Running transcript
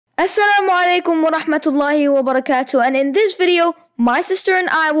Assalamu alaikum wa rahmatullahi wa barakatuh, and in this video, my sister and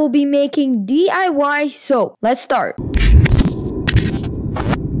I will be making DIY soap. Let's start.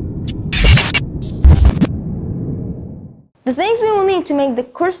 The things we will need to make the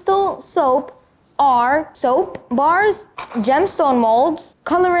crystal soap are soap, bars, gemstone molds,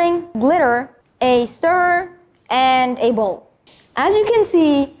 coloring, glitter, a stirrer, and a bowl. As you can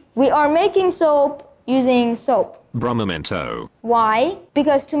see, we are making soap using soap. Bromamento. Why?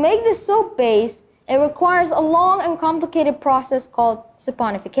 Because to make the soap base, it requires a long and complicated process called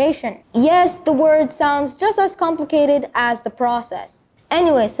saponification. Yes, the word sounds just as complicated as the process.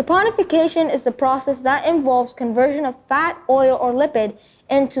 Anyway, saponification is the process that involves conversion of fat, oil, or lipid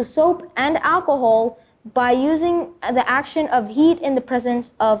into soap and alcohol by using the action of heat in the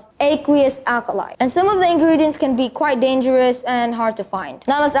presence of aqueous alkali. And some of the ingredients can be quite dangerous and hard to find.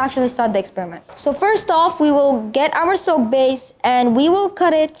 Now let's actually start the experiment. So first off, we will get our soap base and we will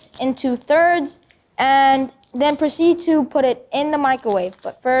cut it into thirds and then proceed to put it in the microwave.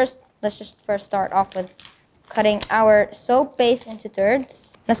 But first, let's just start off with cutting our soap base into thirds.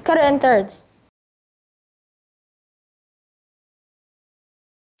 Let's cut it in thirds.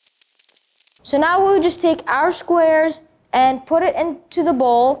 So now we'll just take our squares and put it into the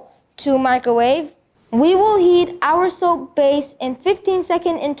bowl to microwave. We will heat our soap base in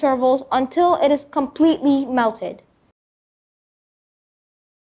 15-second intervals until it is completely melted.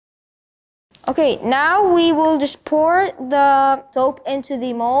 Okay, now we will just pour the soap into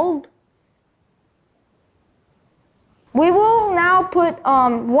the mold. We will now put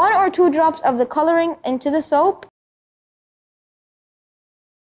 1 or 2 drops of the coloring into the soap.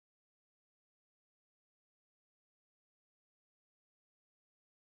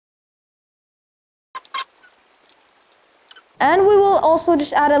 And we will also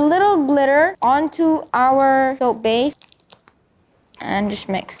just add a little glitter onto our soap base and just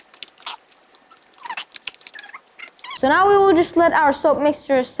mix. So now we will just let our soap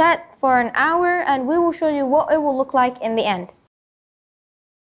mixture set for an hour and we will show you what it will look like in the end.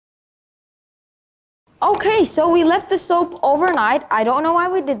 Okay, so we left the soap overnight. I don't know why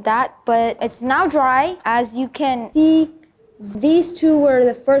we did that, but it's now dry. As you can see, these two were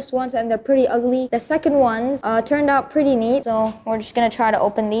the first ones and they're pretty ugly. The second ones turned out pretty neat. So we're just gonna try to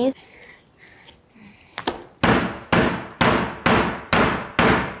open these.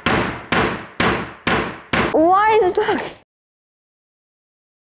 Why is it stuck?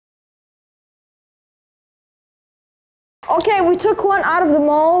 Okay, we took one out of the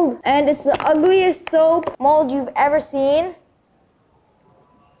mold and it's the ugliest soap mold you've ever seen.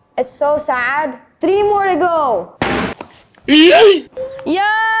 It's so sad. 3 more to go.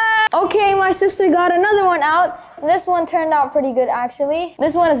 Yeah! Okay, my sister got another one out. This one turned out pretty good actually.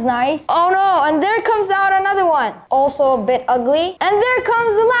 This one is nice. Oh no, and there comes out another one. Also a bit ugly. And there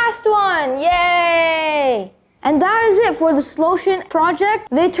comes the last one. Yay! And that is it for this lotion project.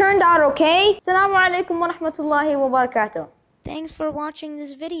 They turned out okay. Assalamu alaikum wa rahmatullahi wa barakatuh. Thanks for watching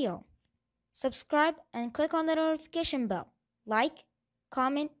this video. Subscribe and click on the notification bell. Like,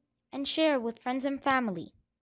 comment, and share with friends and family.